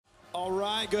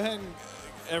Go ahead and,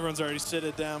 everyone's already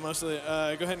seated down mostly.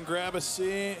 Go ahead and grab a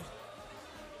seat.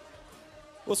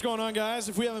 What's going on, guys?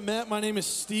 If we haven't met, my name is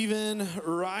Steven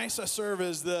Rice. I serve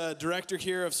as the director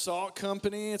here of Salt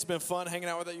Company. It's been fun hanging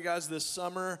out with you guys this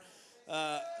summer.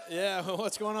 Yeah,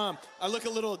 what's going on? I look a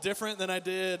little different than I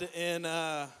did in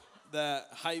that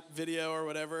hype video or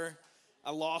whatever.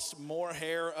 I lost more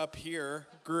hair up here,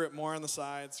 grew it more on the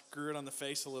sides, grew it on the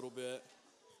face a little bit.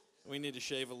 We need to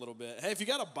shave a little bit. Hey, if you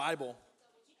got a Bible,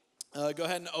 go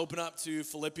ahead and open up to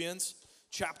Philippians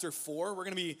chapter 4. We're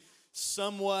going to be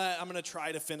I'm going to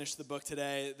try to finish the book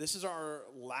today. This is our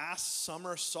last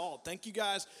summer Salt. Thank you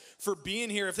guys for being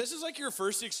here. If this is like your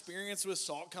first experience with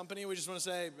Salt Company, we just want to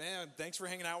say, man, thanks for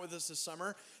hanging out with us this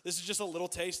summer. This is just a little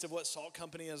taste of what Salt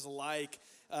Company is like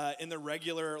in the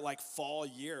regular fall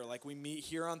year. We meet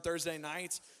here on Thursday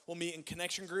nights. We'll meet in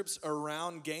connection groups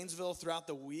around Gainesville throughout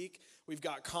the week. We've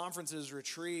got conferences,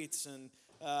 retreats, and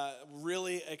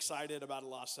really excited about a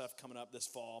lot of stuff coming up this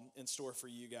fall in store for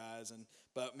you guys.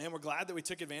 But man, we're glad that we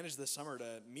took advantage this summer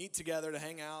to meet together, to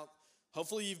hang out.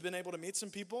 Hopefully you've been able to meet some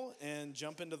people and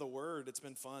jump into the Word. It's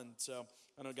been fun. So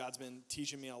I know God's been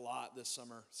teaching me a lot this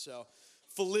summer. So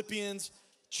Philippians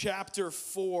chapter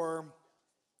 4,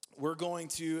 we're going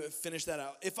to finish that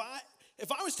out. If I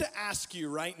was to ask you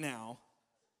right now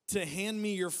to hand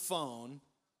me your phone,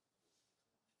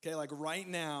 okay, right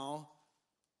now,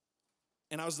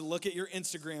 and I was to look at your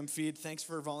Instagram feed, thanks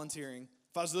for volunteering.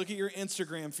 If I was to look at your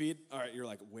Instagram feed, all right, you're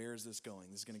like, where is this going?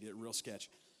 This is going to get real sketch.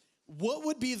 What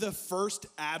would be the first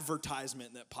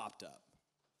advertisement that popped up?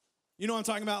 You know what I'm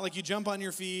talking about? You jump on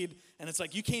your feed, and it's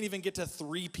you can't even get to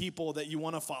 3 people that you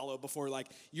want to follow before,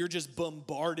 you're just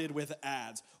bombarded with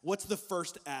ads. What's the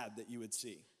first ad that you would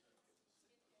see?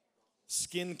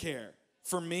 Skincare.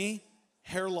 For me,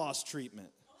 hair loss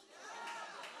treatment.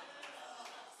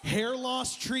 Hair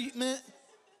loss treatment.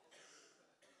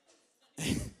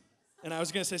 And I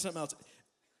was going to say something else,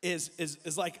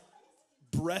 is like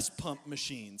breast pump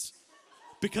machines.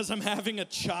 Because I'm having a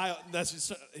child,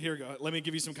 here we go, let me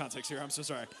give you some context here, I'm so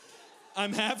sorry.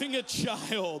 I'm having a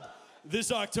child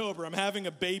this October, I'm having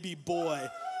a baby boy.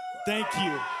 Thank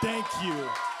you.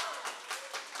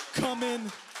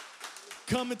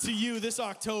 Coming to you this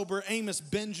October, Amos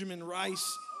Benjamin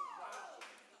Rice.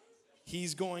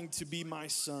 He's going to be my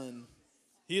son.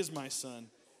 He is my son.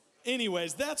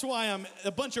 Anyways, that's why I'm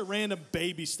a bunch of random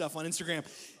baby stuff on Instagram.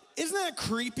 Isn't that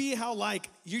creepy how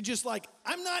you're just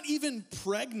I'm not even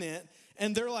pregnant,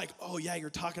 and they're like, oh yeah,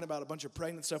 you're talking about a bunch of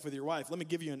pregnant stuff with your wife. Let me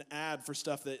give you an ad for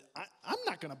stuff that I'm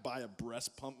not gonna buy a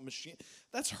breast pump machine.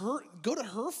 That's her, go to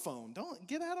her phone. Don't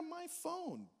get out of my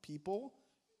phone, people,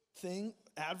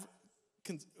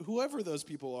 whoever those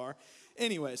people are.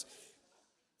 Anyways,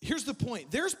 here's the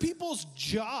point. There's people's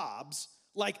jobs,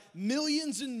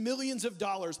 millions and millions of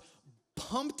dollars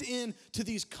pumped into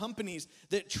these companies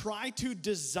that try to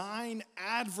design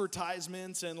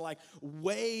advertisements and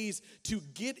ways to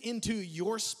get into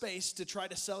your space to try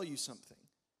to sell you something,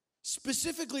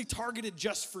 specifically targeted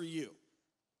just for you.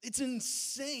 It's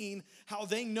insane how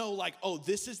they know oh,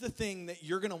 this is the thing that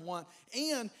you're gonna want,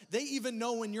 and they even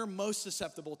know when you're most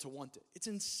susceptible to want it. It's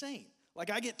insane.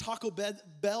 I get Taco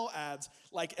Bell ads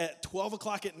at 12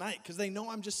 o'clock at night because they know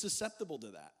I'm just susceptible to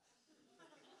that.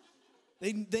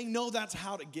 They know that's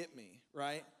how to get me,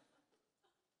 right?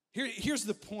 Here's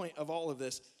the point of all of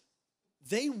this.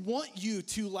 They want you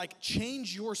to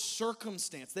change your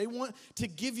circumstance. They want to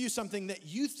give you something that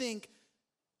you think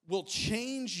will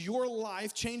change your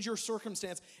life, change your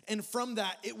circumstance, and from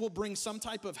that, it will bring some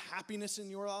type of happiness in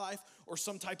your life or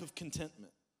some type of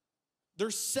contentment.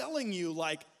 They're selling you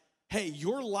hey,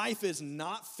 your life is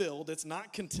not filled, it's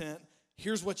not content,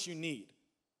 here's what you need.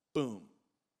 Boom.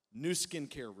 New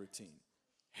skincare routine,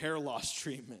 hair loss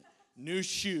treatment, new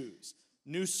shoes,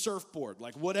 new surfboard,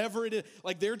 whatever it is.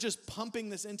 They're just pumping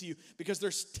this into you because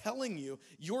they're telling you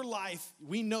your life,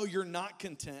 we know you're not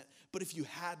content, but if you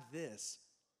had this,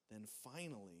 then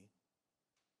finally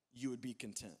you would be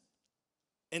content.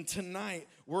 And tonight,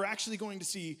 we're actually going to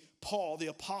see Paul, the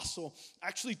apostle,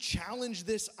 actually challenge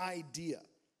this idea.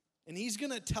 And he's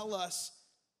going to tell us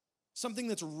something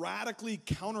that's radically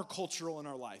countercultural in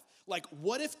our life.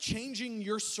 What if changing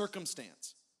your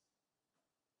circumstance,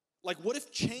 what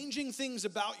if changing things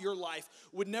about your life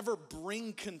would never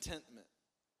bring contentment?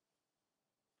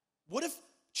 What if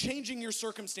changing your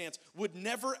circumstance would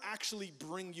never actually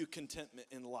bring you contentment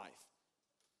in life?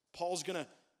 Paul's going to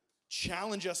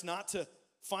challenge us not to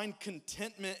find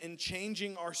contentment in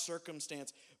changing our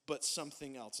circumstance, but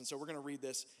something else. And so we're going to read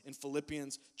this in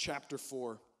Philippians chapter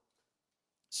 4,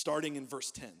 starting in verse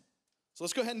 10. So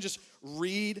let's go ahead and just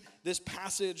read this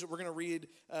passage. We're going to read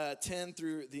 10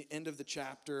 through the end of the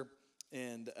chapter,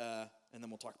 and then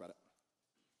we'll talk about it.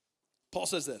 Paul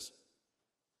says this: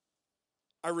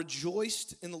 I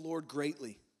rejoiced in the Lord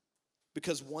greatly,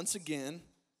 because once again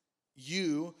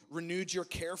you renewed your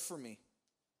care for me.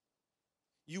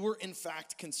 You were in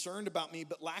fact concerned about me,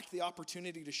 but lacked the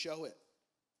opportunity to show it.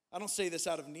 I don't say this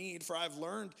out of need, for I've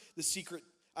learned the secret.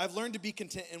 I've learned to be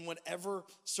content in whatever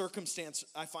circumstance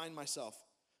I find myself.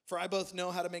 For I both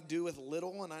know how to make do with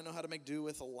little, and I know how to make do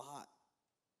with a lot.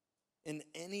 In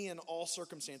any and all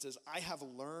circumstances, I have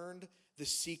learned the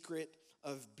secret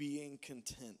of being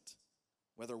content,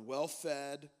 whether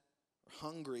well-fed or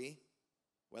hungry,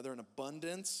 whether in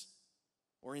abundance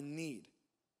or in need.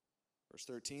 Verse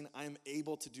 13, I am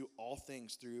able to do all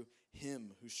things through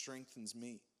him who strengthens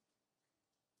me.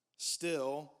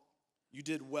 Still, you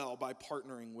did well by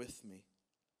partnering with me.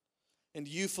 And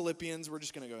you Philippians, we're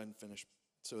just going to go ahead and finish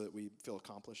so that we feel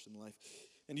accomplished in life.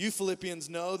 And you Philippians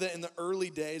know that in the early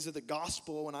days of the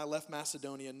gospel, when I left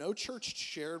Macedonia, no church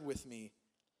shared with me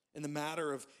in the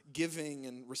matter of giving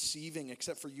and receiving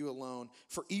except for you alone.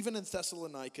 For even in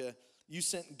Thessalonica, you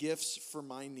sent gifts for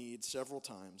my needs several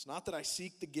times. Not that I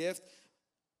seek the gift,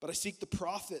 but I seek the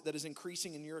profit that is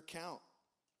increasing in your account.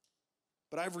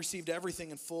 But I've received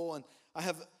everything in full, and I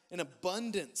have an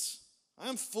abundance. I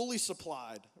am fully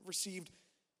supplied. I've received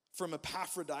from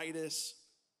Epaphroditus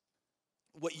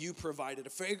what you provided,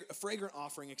 a fragrant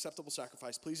offering, acceptable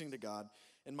sacrifice, pleasing to God.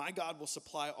 And my God will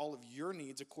supply all of your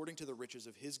needs according to the riches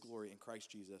of his glory in Christ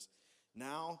Jesus.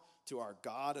 Now to our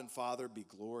God and Father be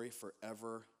glory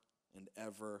forever and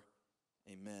ever.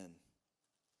 Amen.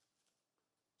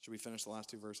 Should we finish the last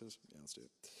two verses? Yeah, let's do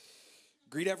it.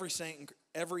 Greet every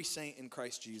saint in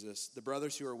Christ Jesus. The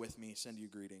brothers who are with me send you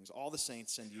greetings. All the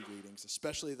saints send you greetings,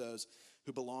 especially those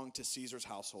who belong to Caesar's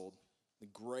household. The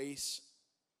grace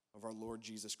of our Lord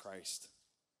Jesus Christ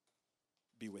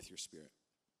be with your spirit.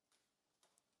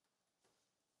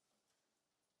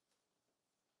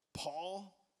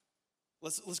 Paul,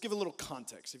 let's give a little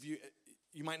context. If you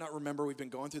might not remember, we've been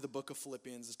going through the book of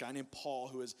Philippians. This guy named Paul,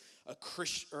 who is a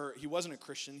Christian, or he wasn't a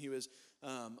Christian, he was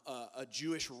a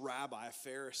Jewish rabbi, a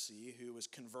Pharisee, who was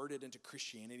converted into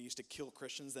Christianity. He used to kill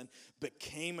Christians, then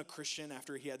became a Christian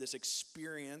after he had this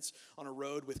experience on a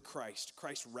road with Christ.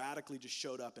 Christ radically just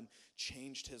showed up and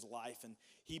changed his life, and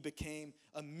he became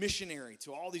a missionary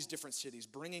to all these different cities,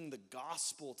 bringing the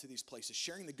gospel to these places,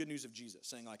 sharing the good news of Jesus,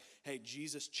 saying like, hey,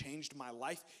 Jesus changed my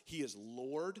life. He is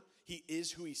Lord. He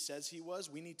is who he says he was.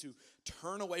 We need to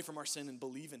turn away from our sin and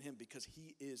believe in him because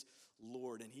he is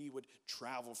Lord. And he would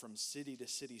travel from city to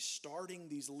city, starting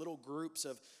these little groups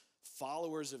of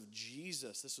followers of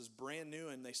Jesus. This was brand new,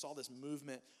 and they saw this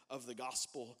movement of the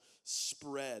gospel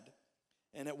spread.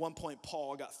 And at one point,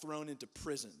 Paul got thrown into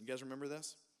prison. You guys remember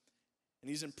this? And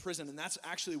he's in prison, and that's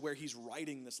actually where he's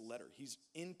writing this letter. He's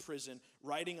in prison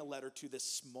writing a letter to this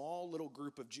small little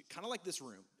group of, kind of like this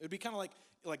room. It would be kind of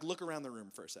like look around the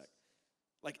room for a sec.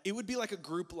 Like, it would be like a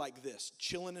group like this,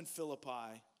 chilling in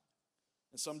Philippi,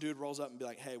 and some dude rolls up and be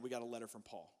like, hey, we got a letter from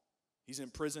Paul. He's in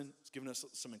prison. He's giving us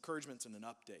some encouragements and an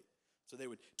update. So they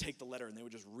would take the letter, and they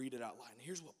would just read it out loud. And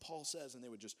here's what Paul says, and they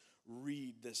would just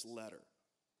read this letter.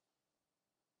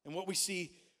 And what we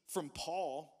see from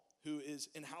Paul, who is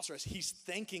in house arrest, he's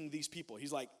thanking these people.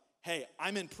 He's like, hey,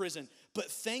 I'm in prison, but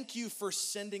thank you for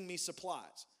sending me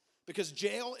supplies. Because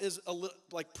jail is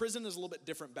prison is a little bit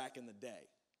different back in the day.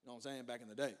 You know what I'm saying? Back in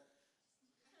the day.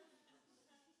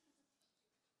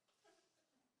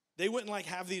 They wouldn't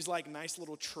have these nice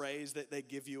little trays that they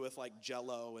give you with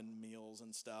Jell-O and meals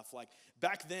and stuff.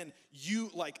 Back then, you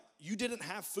didn't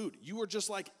have food. You were just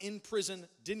in prison,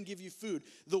 didn't give you food.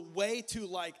 The way to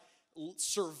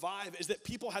survive is that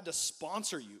people had to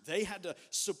sponsor you. They had to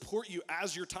support you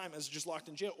as your time as just locked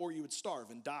in jail, or you would starve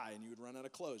and die and you would run out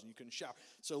of clothes and you couldn't shower.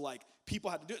 So people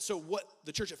had to do it. So what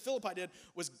the church at Philippi did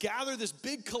was gather this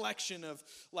big collection of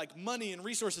money and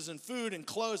resources and food and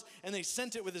clothes, and they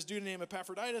sent it with this dude named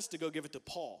Epaphroditus to go give it to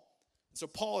Paul. And so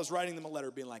Paul is writing them a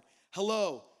letter being like,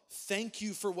 hello, thank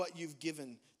you for what you've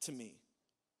given to me.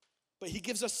 But he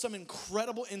gives us some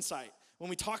incredible insight when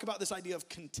we talk about this idea of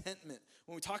contentment,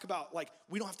 when we talk about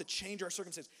we don't have to change our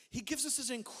circumstances. He gives us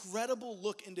this incredible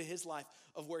look into his life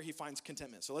of where he finds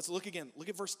contentment. So let's look again. Look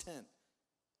at verse 10.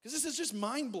 Because this is just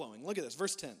mind-blowing. Look at this,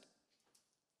 verse 10. It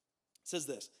says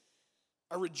this: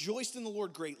 I rejoiced in the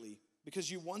Lord greatly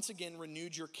because you once again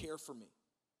renewed your care for me.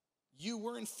 You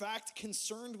were in fact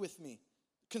concerned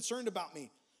about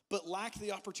me, but lacked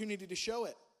the opportunity to show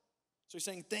it. So he's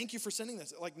saying, thank you for sending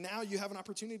this. Now you have an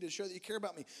opportunity to show that you care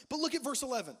about me. But look at verse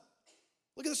 11.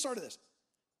 Look at the start of this.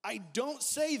 I don't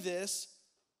say this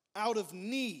out of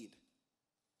need.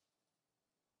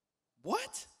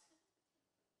 What?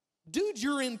 Dude,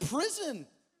 you're in prison.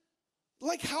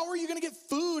 Like, how are you going to get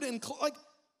food and like,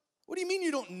 what do you mean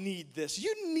you don't need this?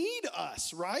 You need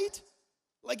us, right?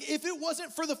 Like, if it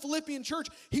wasn't for the Philippian church,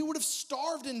 he would have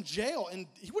starved in jail and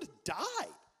he would have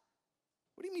died.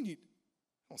 What do you mean you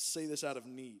don't say this out of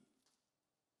need?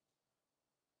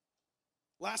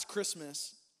 Last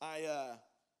Christmas, I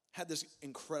had this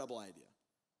incredible idea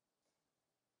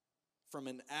from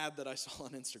an ad that I saw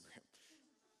on Instagram.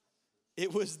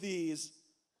 It was these,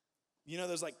 you know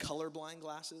those like colorblind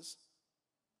glasses?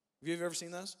 Have you ever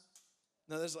seen those?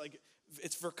 No, there's like,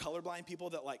 it's for colorblind people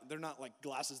that like, they're not like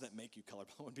glasses that make you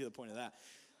colorblind. What would be the point of that?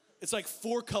 It's like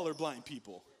for colorblind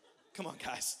people. Come on,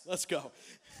 guys, let's go.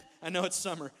 I know it's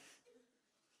summer.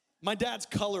 My dad's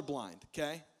colorblind,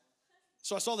 okay?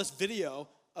 So I saw this video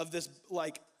of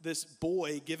this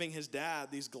boy giving his dad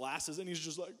these glasses, and he's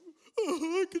just like,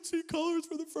 oh, I can see colors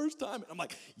for the first time. And I'm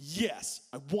like, yes,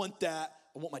 I want that.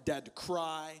 I want my dad to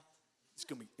cry.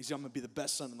 He's gonna be the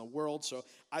best son in the world. So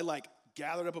I like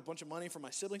gathered up a bunch of money for my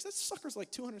siblings. That sucker's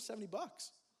like $270.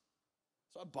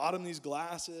 So I bought him these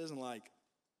glasses and like,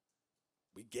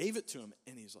 we gave it to him.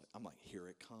 And I'm like, here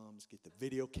it comes. Get the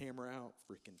video camera out.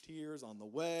 Freaking tears on the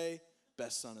way.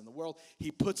 Best son in the world.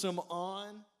 He puts them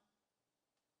on.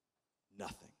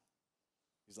 Nothing.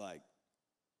 He's like,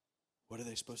 what are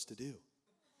they supposed to do? And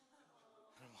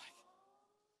I'm like,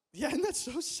 yeah, isn't that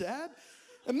so sad?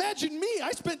 Imagine me.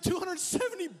 I spent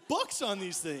 $270 on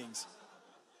these things.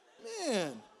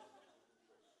 Man.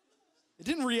 It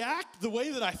didn't react the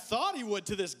way that I thought he would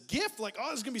to this gift. Like, oh,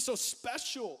 this is going to be so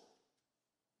special.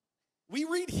 We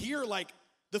read here like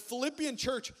the Philippian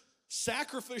church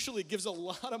sacrificially gives a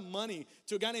lot of money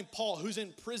to a guy named Paul who's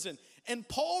in prison. And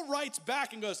Paul writes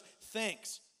back and goes,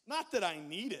 thanks. Not that I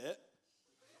need it.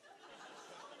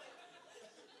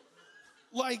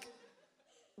 Like,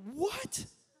 what?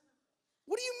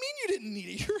 What do you mean you didn't need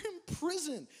it? You're in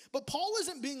prison. But Paul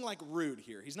isn't being like rude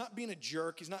here. He's not being a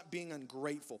jerk. He's not being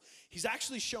ungrateful. He's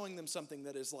actually showing them something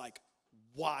that is like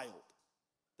wild,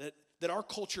 that our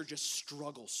culture just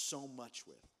struggles so much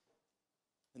with.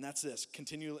 And that's this.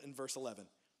 Continue in verse 11.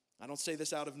 I don't say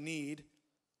this out of need,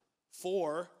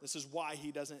 for this is why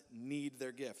he doesn't need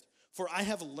their gift. For I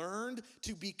have learned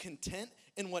to be content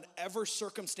in whatever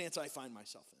circumstance I find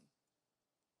myself in.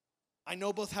 I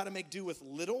know both how to make do with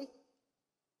little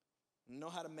and know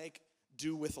how to make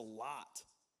do with a lot.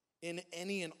 In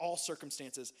any and all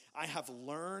circumstances, I have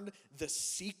learned the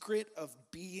secret of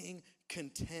being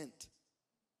content.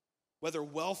 Whether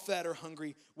well-fed or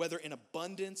hungry, whether in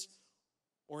abundance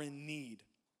or in need.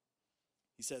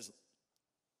 He says,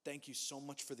 thank you so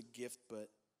much for the gift, but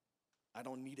I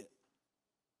don't need it.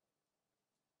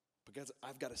 Because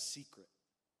I've got a secret.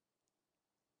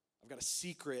 I've got a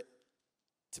secret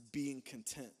to being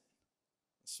content.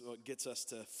 So it gets us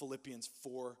to Philippians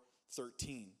 4:13.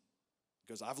 It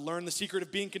goes, I've learned the secret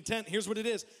of being content. Here's what it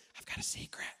is. I've got a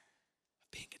secret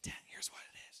of being content. Here's what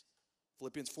it is.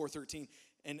 Philippians 4:13.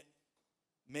 And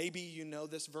maybe you know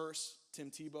this verse. Tim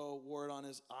Tebow wore it on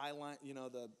his eye line. You know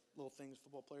the little things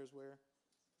football players wear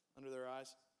under their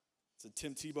eyes. It's a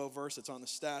Tim Tebow verse. It's on the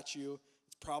statue.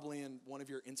 It's probably in one of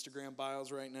your Instagram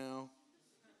bios right now.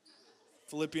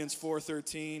 Philippians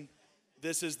 4:13.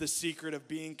 This is the secret of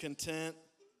being content.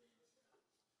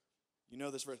 You know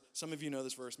this verse. Some of you know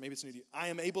this verse. Maybe it's new to you. I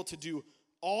am able to do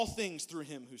all things through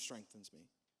him who strengthens me.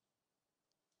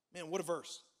 Man, what a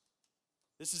verse.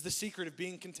 This is the secret of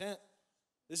being content.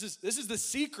 This is the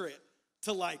secret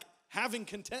to like having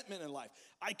contentment in life.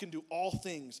 I can do all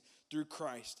things through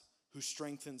Christ who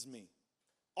strengthens me.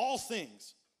 All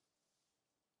things.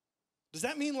 Does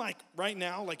that mean like right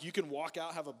now, like you can walk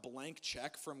out, have a blank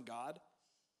check from God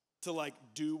to like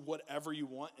do whatever you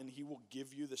want and he will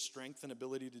give you the strength and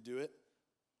ability to do it?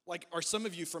 Like, are some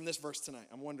of you from this verse tonight,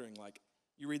 I'm wondering, like,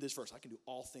 you read this verse, I can do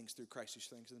all things through Christ who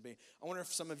strengthens me. I wonder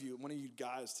if some of you, one of you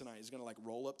guys tonight is going to like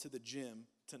roll up to the gym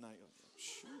tonight.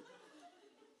 Shoot.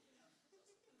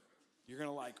 You're going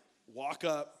to like walk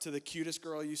up to the cutest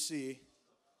girl you see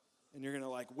and you're going to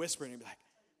like whisper and you'll be like,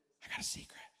 I got a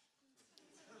secret.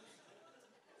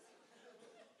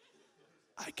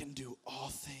 I can do all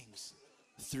things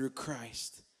through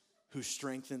Christ who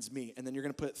strengthens me. And then you're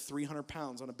going to put 300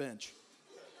 pounds on a bench.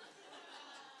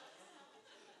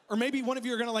 Or maybe one of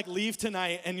you are going to like leave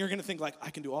tonight and you're going to think like, I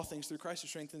can do all things through Christ who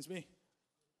strengthens me. I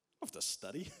don't have to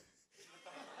study.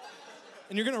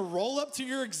 And you're going to roll up to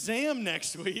your exam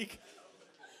next week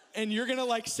and you're going to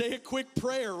like say a quick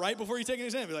prayer right before you take an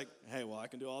exam. Be like, hey, well, I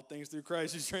can do all things through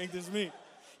Christ who strengthens me.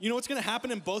 You know what's going to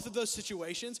happen in both of those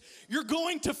situations? You're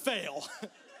going to fail.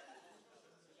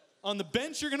 On the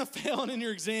bench, you're going to fail, and in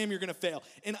your exam, you're going to fail.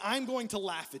 And I'm going to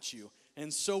laugh at you,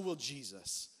 and so will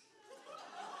Jesus.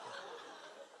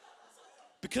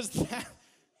 Because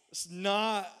that's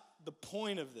not the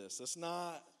point of this. That's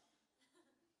not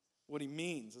what he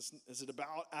means. Is it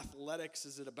about athletics?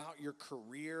 Is it about your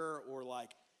career, or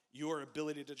like your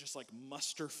ability to just like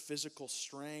muster physical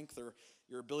strength, or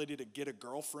your ability to get a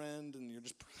girlfriend, and you're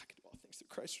just, I can do all things through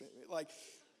Christ. Like,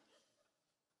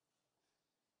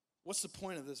 what's the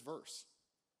point of this verse?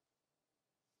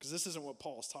 Because this isn't what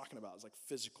Paul is talking about. It's like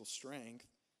physical strength.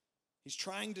 He's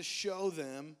trying to show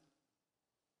them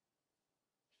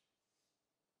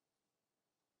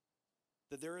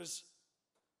that there is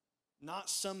not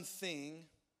something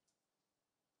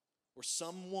or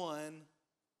someone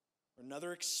or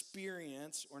another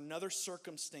experience or another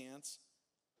circumstance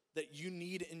that you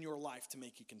need in your life to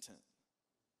make you content.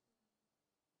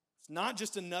 It's not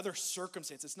just another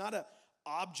circumstance. It's not an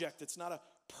object. It's not a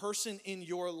person in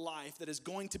your life that is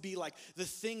going to be like the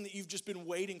thing that you've just been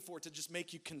waiting for to just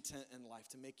make you content in life,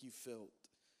 to make you filled.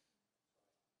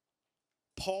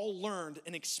 Paul learned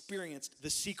and experienced the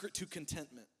secret to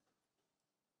contentment.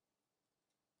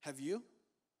 Have you?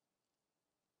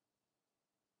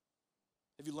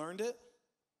 Have you learned it?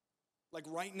 Like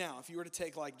right now, if you were to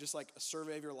take like just like a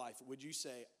survey of your life, would you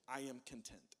say, I am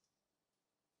content?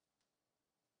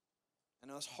 I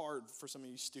know it's hard for some of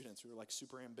you students who are like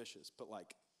super ambitious, but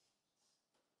like,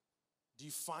 do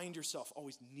you find yourself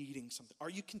always needing something? Are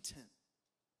you content?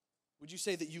 Would you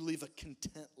say that you live a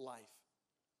content life?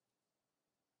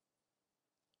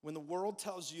 When the world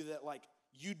tells you that like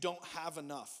you don't have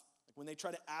enough, like when they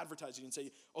try to advertise you and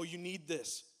say, oh, you need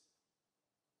this.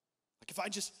 Like if I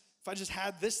just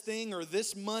had this thing or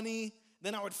this money,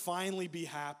 then I would finally be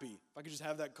happy. If I could just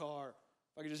have that car,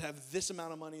 if I could just have this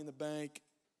amount of money in the bank.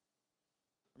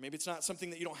 Or maybe it's not something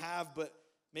that you don't have, but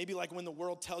maybe like when the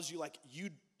world tells you like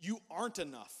you aren't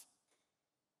enough.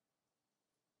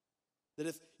 That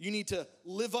if you need to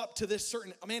live up to this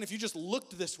certain, man, if you just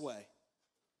looked this way,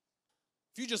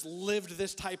 if you just lived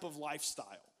this type of lifestyle,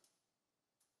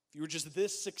 if you were just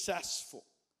this successful,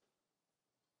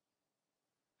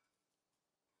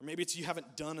 or maybe it's you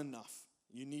haven't done enough.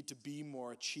 You need to be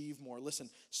more, achieve more. Listen,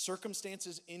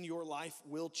 circumstances in your life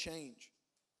will change.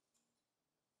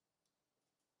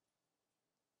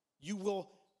 You will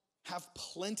have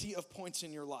plenty of points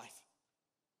in your life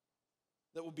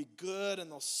that will be good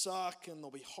and they'll suck and they'll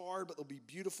be hard, but they'll be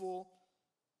beautiful.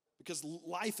 Because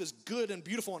life is good and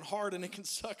beautiful and hard, and it can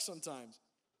suck sometimes.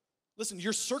 Listen,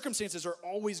 your circumstances are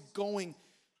always going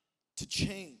to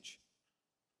change.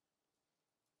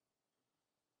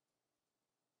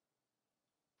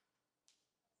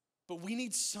 But we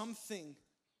need something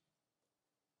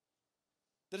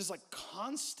that is like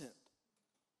constant.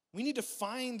 We need to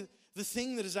find the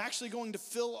thing that is actually going to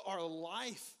fill our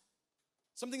life.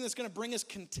 Something that's going to bring us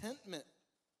contentment.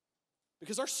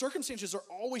 Because our circumstances are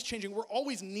always changing. We're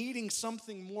always needing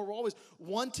something more. We're always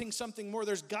wanting something more.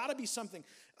 There's got to be something.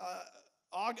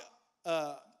 Augustine,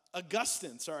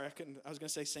 I was going to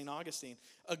say St. Augustine.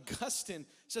 Augustine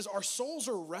says our souls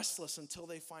are restless until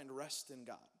they find rest in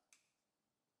God.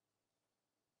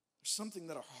 There's something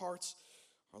that our hearts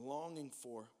are longing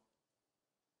for.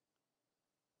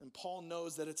 And Paul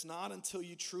knows that it's not until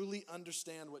you truly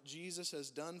understand what Jesus has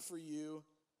done for you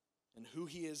and who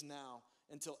he is now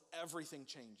until everything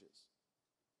changes.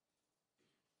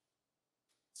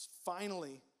 It's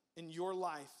finally in your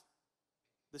life,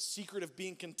 the secret of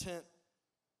being content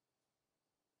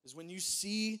is when you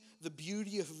see the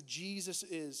beauty of who Jesus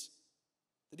is,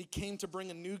 that he came to bring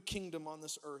a new kingdom on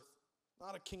this earth.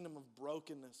 Not a kingdom of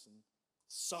brokenness and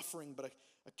suffering, but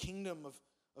a kingdom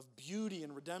of beauty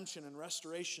and redemption and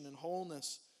restoration and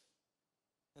wholeness.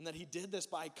 And that he did this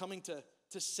by coming to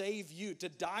save you, to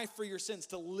die for your sins,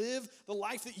 to live the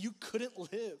life that you couldn't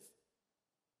live.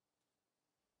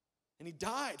 And he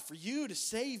died for you to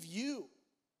save you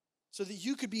so that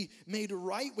you could be made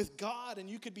right with God and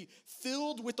you could be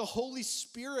filled with the Holy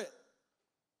Spirit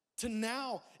to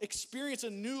now experience a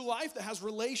new life that has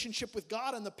relationship with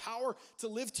God and the power to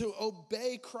live to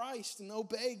obey Christ and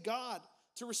obey God,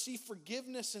 to receive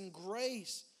forgiveness and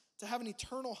grace, to have an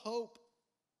eternal hope.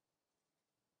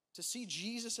 To see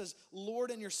Jesus as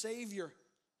Lord and your Savior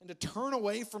and to turn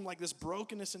away from like this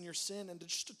brokenness and your sin and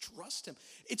just to trust him.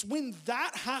 It's when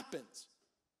that happens,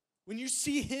 when you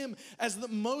see him as the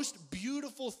most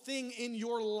beautiful thing in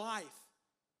your life,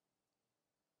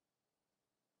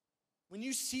 when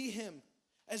you see him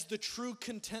as the true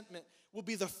contentment, will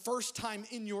be the first time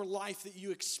in your life that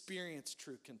you experience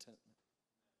true contentment.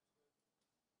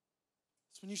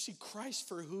 It's when you see Christ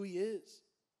for who he is.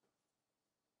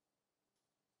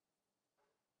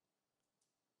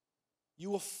 you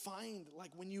will find,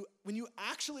 like, when you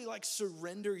actually, like,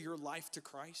 surrender your life to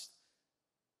Christ,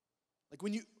 like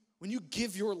when you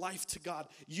give your life to God,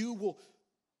 you will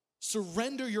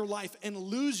surrender your life and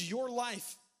lose your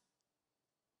life.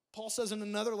 Paul says in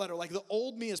another letter, like, the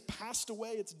old me has passed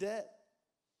away, it's dead.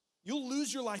 You'll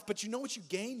lose your life, but you know what you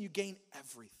gain? You gain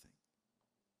everything.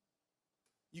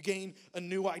 You gain a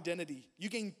new identity. You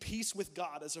gain peace with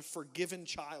God as a forgiven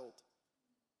child.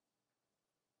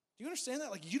 Do you understand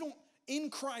that? Like, in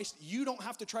Christ, you don't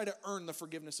have to try to earn the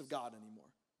forgiveness of God anymore.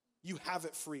 You have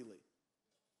it freely.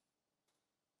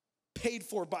 Paid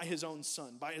for by his own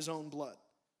son, by his own blood.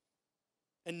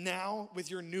 And now, with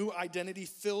your new identity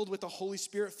filled with the Holy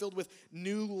Spirit, filled with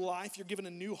new life, you're given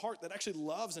a new heart that actually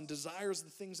loves and desires the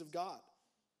things of God.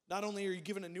 Not only are you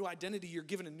given a new identity, you're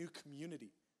given a new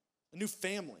community, a new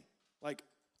family, like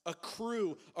a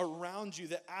crew around you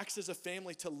that acts as a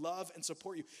family to love and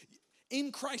support you.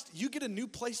 In Christ, you get a new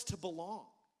place to belong,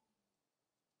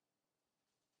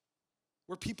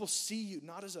 where people see you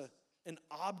not as an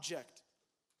object,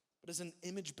 but as an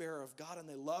image bearer of God, and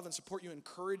they love and support you,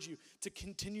 encourage you to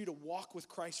continue to walk with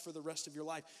Christ for the rest of your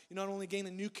life. You not only gain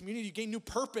a new community, you gain new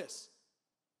purpose.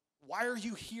 Why are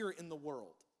you here in the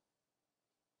world?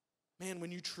 Man,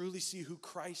 when you truly see who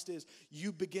Christ is,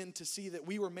 you begin to see that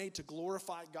we were made to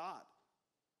glorify God.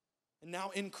 And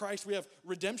now in Christ we have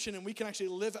redemption, and we can actually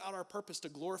live out our purpose to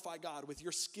glorify God with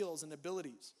your skills and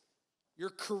abilities, your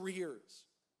careers,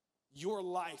 your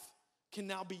life can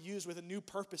now be used with a new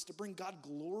purpose to bring God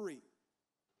glory,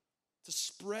 to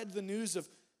spread the news of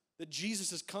that Jesus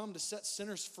has come to set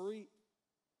sinners free.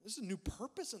 This is a new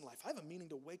purpose in life. I have a meaning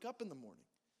to wake up in the morning.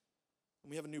 And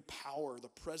we have a new power, the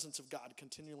presence of God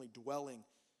continually dwelling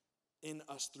in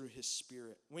us through his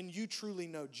Spirit. When you truly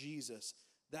know Jesus,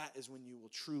 that is when you will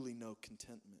truly know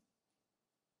contentment.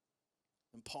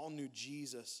 And Paul knew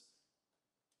Jesus.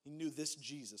 He knew this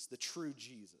Jesus, the true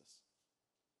Jesus.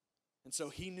 And so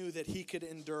he knew that he could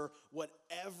endure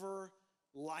whatever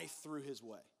life threw his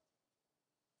way.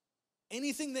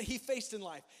 Anything that he faced in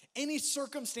life, any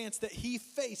circumstance that he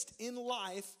faced in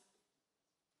life,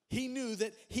 he knew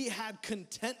that he had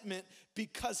contentment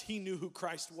because he knew who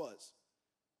Christ was.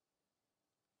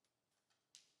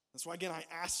 That's why, again, I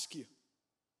ask you,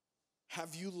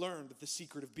 have you learned the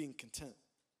secret of being content?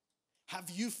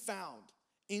 Have you found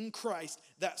in Christ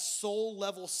that soul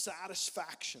level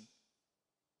satisfaction?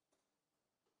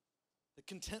 The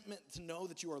contentment to know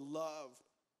that you are loved,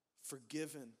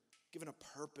 forgiven, given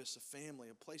a purpose, a family,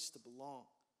 a place to belong.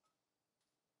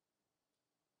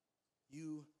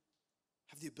 You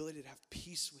have the ability to have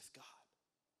peace with God.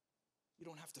 You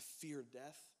don't have to fear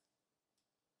death.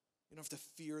 You don't have to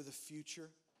fear the future.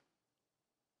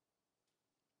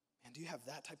 Man, do you have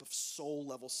that type of soul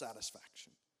level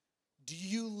satisfaction? Do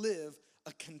you live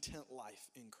a content life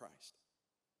in Christ?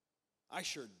 I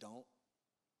sure don't.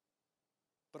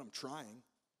 But I'm trying.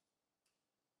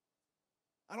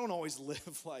 I don't always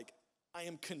live like I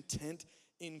am content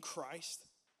in Christ.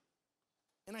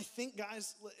 And I think,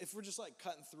 guys, if we're just like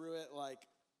cutting through it, like,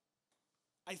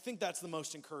 I think that's the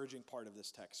most encouraging part of this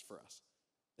text for us.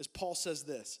 Is Paul says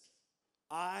this,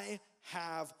 I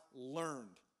have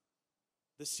learned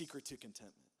the secret to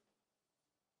contentment.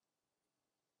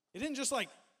 It didn't just like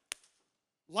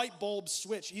light bulb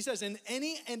switch. He says, in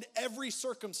any and every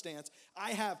circumstance,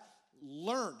 I have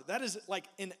learned. That is like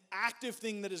an active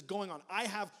thing that is going on. I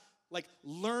have like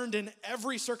learned in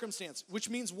every circumstance, which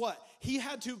means what? He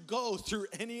had to go through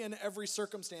any and every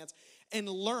circumstance and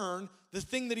learn the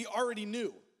thing that he already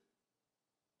knew.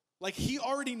 Like he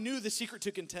already knew the secret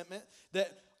to contentment,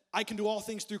 that I can do all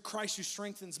things through Christ who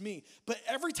strengthens me. But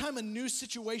every time a new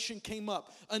situation came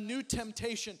up, a new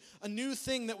temptation, a new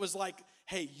thing that was like,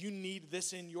 hey, you need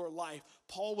this in your life,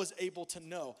 Paul was able to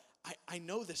know, I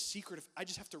know the secret of, I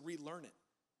just have to relearn it.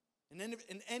 And then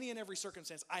in any and every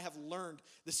circumstance, I have learned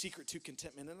the secret to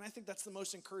contentment. And I think that's the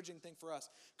most encouraging thing for us.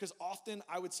 Because often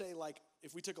I would say, like,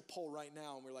 if we took a poll right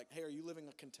now and we're like, hey, are you living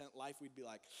a content life? We'd be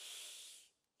like,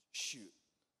 shoot.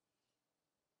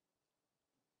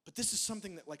 But this is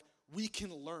something that, like, we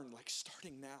can learn, like,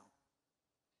 starting now.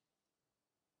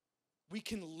 We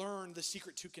can learn the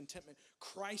secret to contentment.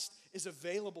 Christ is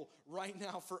available right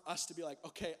now for us to be like,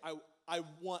 okay,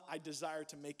 I desire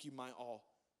to make you my all.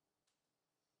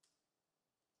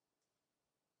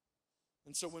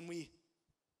 And so when we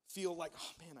feel like,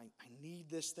 oh man, I need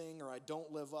this thing, or I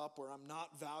don't live up, or I'm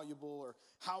not valuable, or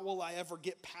how will I ever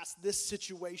get past this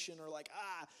situation, or like,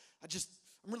 I'm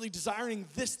really desiring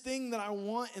this thing that I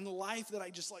want in life that I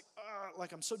just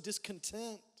like I'm so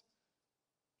discontent.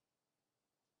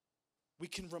 We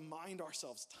can remind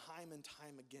ourselves time and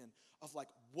time again of like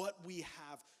what we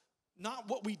have not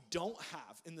what we don't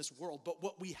have in this world, but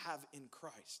what we have in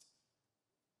Christ.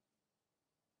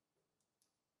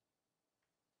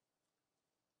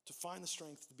 To find the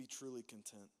strength to be truly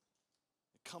content.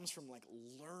 It comes from like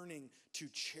learning to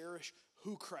cherish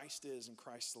who Christ is and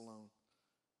Christ alone.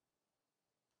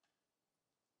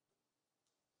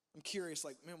 I'm curious,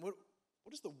 like, man, what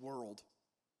is the world?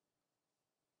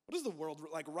 What is the world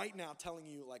like right now telling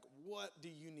you, like, what do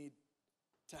you need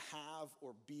to have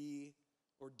or be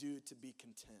or do to be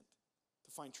content,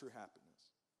 to find true happiness?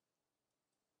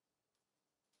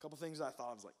 A couple things I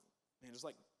thought, I was like, man, just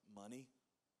like money.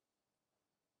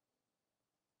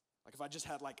 Like if I just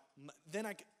had like,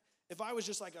 if I was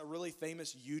just like a really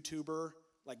famous YouTuber,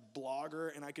 like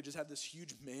blogger, and I could just have this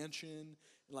huge mansion,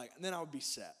 and then I would be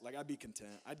set. Like I'd be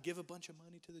content. I'd give a bunch of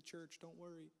money to the church, don't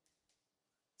worry.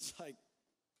 It's like,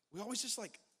 we always just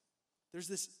like, there's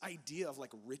this idea of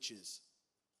like riches.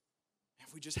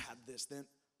 If we just had this, then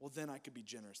I could be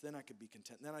generous. Then I could be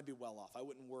content. Then I'd be well off. I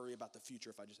wouldn't worry about the future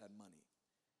if I just had money.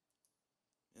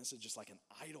 And this is just like an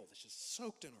idol that's just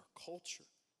soaked in our culture.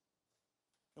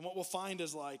 And what we'll find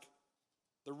is like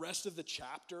the rest of the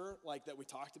chapter, like that we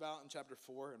talked about in chapter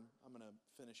 4, and I'm going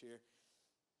to finish here,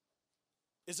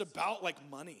 is about like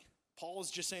money. Paul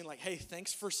is just saying like, hey,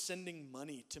 thanks for sending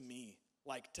money to me,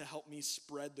 like to help me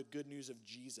spread the good news of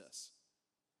Jesus.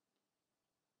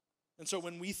 And so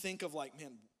when we think of like,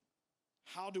 man,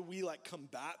 how do we like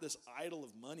combat this idol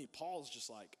of money? Paul's just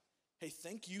like, hey,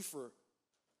 thank you for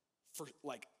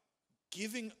like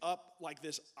giving up like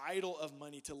this idol of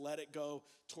money to let it go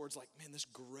towards like, man, this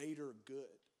greater good.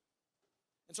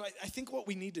 And so I think what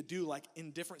we need to do like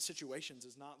in different situations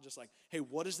is not just like, hey,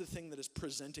 what is the thing that is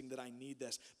presenting that I need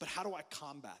this, but how do I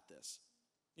combat this?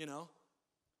 You know?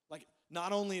 Like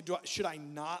not only should I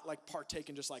not like partake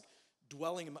in just like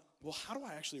dwelling in, well, how do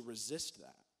I actually resist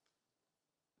that?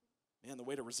 Man, the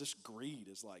way to resist greed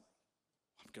is like,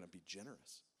 I'm going to be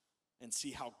generous and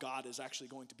see how God is actually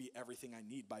going to be everything I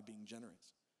need by being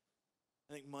generous.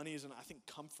 I think money is, and I think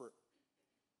comfort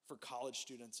for college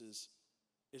students is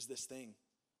this thing.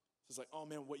 It's like, oh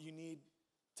man, what you need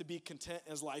to be content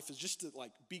in life is just to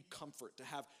like be comfort, to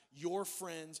have your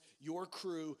friends, your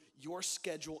crew, your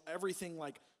schedule, everything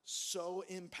like so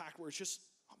impact where it's just,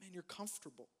 oh man, you're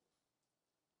comfortable.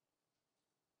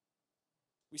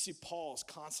 We see Paul's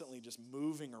constantly just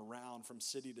moving around from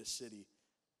city to city,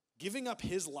 giving up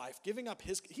his life,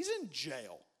 he's in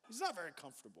jail. He's not very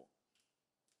comfortable.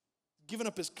 Giving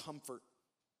up his comfort.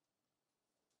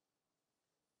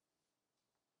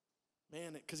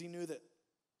 Man, because he knew that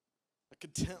a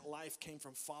content life came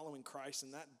from following Christ,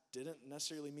 and that didn't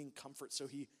necessarily mean comfort, so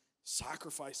he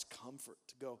sacrificed comfort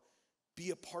to go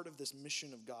be a part of this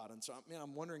mission of God. And so, man,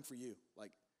 I'm wondering for you,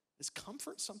 like, is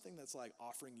comfort something that's like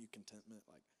offering you contentment?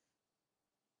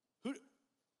 Like,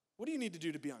 what do you need to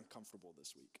do to be uncomfortable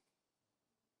this week?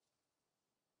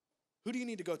 Who do you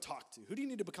need to go talk to? Who do you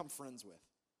need to become friends with?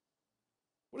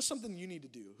 What is something you need to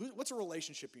do? What's a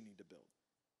relationship you need to build?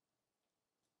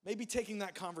 Maybe taking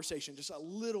that conversation just a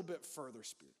little bit further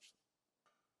spiritually.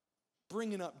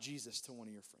 Bringing up Jesus to one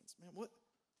of your friends. Man, what?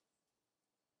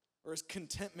 Or is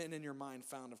contentment in your mind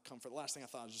found of comfort? The last thing I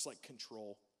thought was just like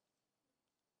control.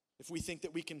 If we think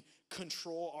that we can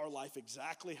control our life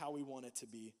exactly how we want it to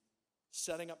be,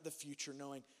 setting up the future,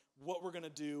 knowing what we're going to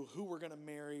do, who we're going to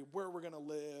marry, where we're going to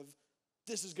live,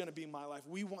 this is going to be my life.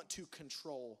 We want to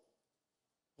control.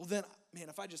 Well then, man,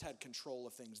 if I just had control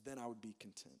of things, then I would be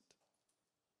content.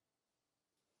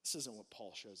 This isn't what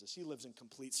Paul shows us. He lives in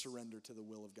complete surrender to the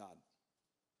will of God.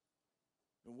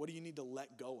 And what do you need to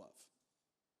let go of?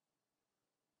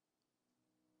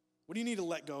 What do you need to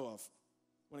let go of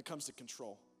when it comes to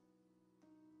control?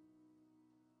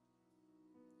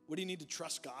 What do you need to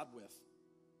trust God with?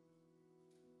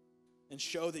 And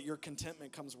show that your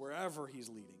contentment comes wherever He's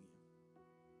leading you.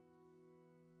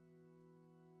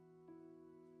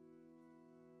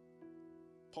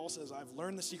 Paul says, I've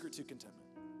learned the secret to contentment.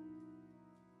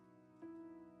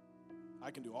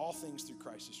 I can do all things through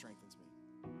Christ who strengthens me.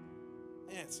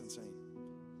 Man, it's insane.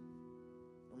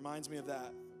 It reminds me of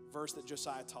that verse that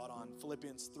Josiah taught on,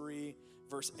 Philippians 3,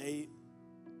 verse 8,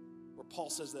 where Paul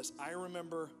says this,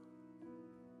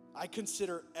 I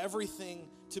consider everything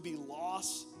to be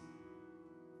loss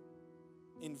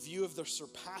in view of the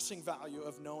surpassing value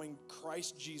of knowing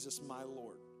Christ Jesus, my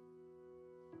Lord.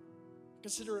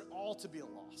 Consider it all to be a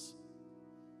loss.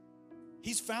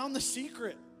 He's found the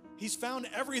secret. He's found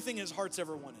everything his heart's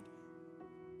ever wanted.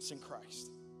 It's in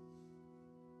Christ.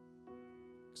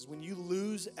 Because when you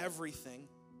lose everything,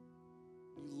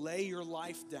 you lay your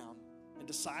life down and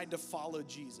decide to follow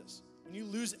Jesus. When you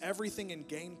lose everything and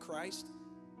gain Christ,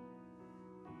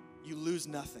 you lose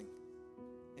nothing.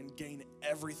 and gain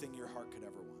everything your heart could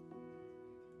ever want.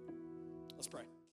 Let's pray.